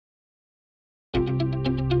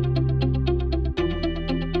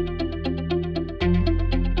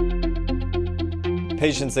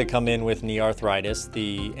patients that come in with knee arthritis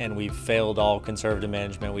and we've failed all conservative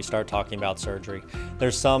management, we start talking about surgery.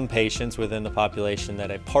 There's some patients within the population that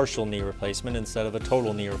a partial knee replacement instead of a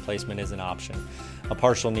total knee replacement is an option. A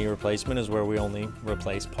partial knee replacement is where we only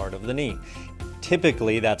replace part of the knee.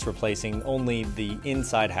 Typically, that's replacing only the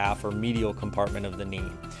inside half or medial compartment of the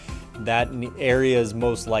knee. That area is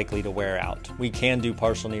most likely to wear out. We can do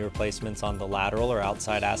partial knee replacements on the lateral or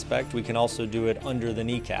outside aspect. We can also do it under the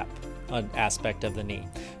kneecap aspect of the knee.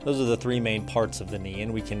 Those are the three main parts of the knee,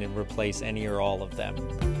 and we can replace any or all of them.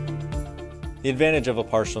 The advantage of a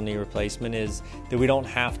partial knee replacement is that we don't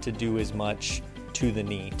have to do as much to the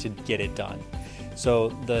knee to get it done. So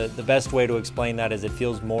the best way to explain that is it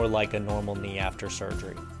feels more like a normal knee after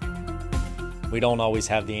surgery. We don't always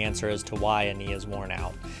have the answer as to why a knee is worn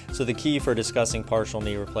out. So the key for discussing partial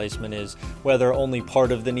knee replacement is whether only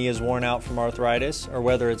part of the knee is worn out from arthritis or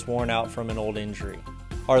whether it's worn out from an old injury.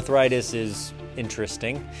 Arthritis is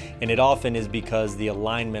interesting, and it often is because the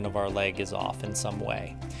alignment of our leg is off in some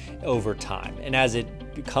way over time. And as it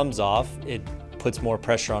comes off, it puts more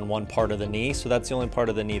pressure on one part of the knee, so that's the only part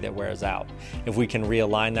of the knee that wears out. If we can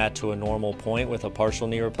realign that to a normal point with a partial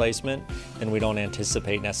knee replacement, then we don't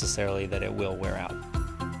anticipate necessarily that it will wear out.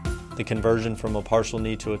 The conversion from a partial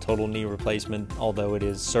knee to a total knee replacement, although it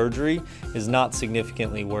is surgery, is not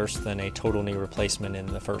significantly worse than a total knee replacement in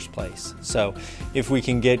the first place. So if we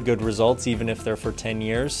can get good results, even if they're for 10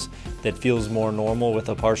 years, that feels more normal with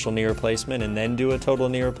a partial knee replacement and then do a total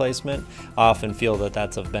knee replacement, I often feel that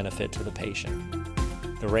that's of benefit to the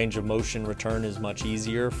patient. The range of motion return is much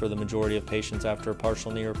easier for the majority of patients after a partial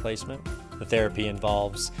knee replacement. The therapy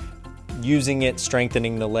involves using it,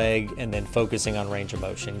 strengthening the leg, and then focusing on range of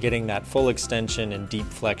motion, getting that full extension and deep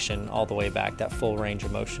flexion all the way back, that full range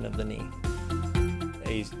of motion of the knee.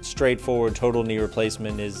 A straightforward total knee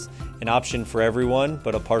replacement is an option for everyone,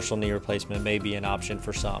 but a partial knee replacement may be an option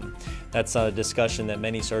for some. That's a discussion that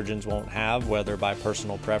many surgeons won't have, whether by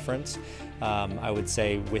personal preference. I would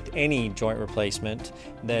say with any joint replacement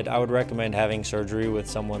that I would recommend having surgery with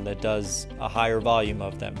someone that does a higher volume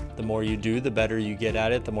of them. The more you do, the better you get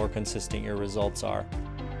at it, the more consistent your results are.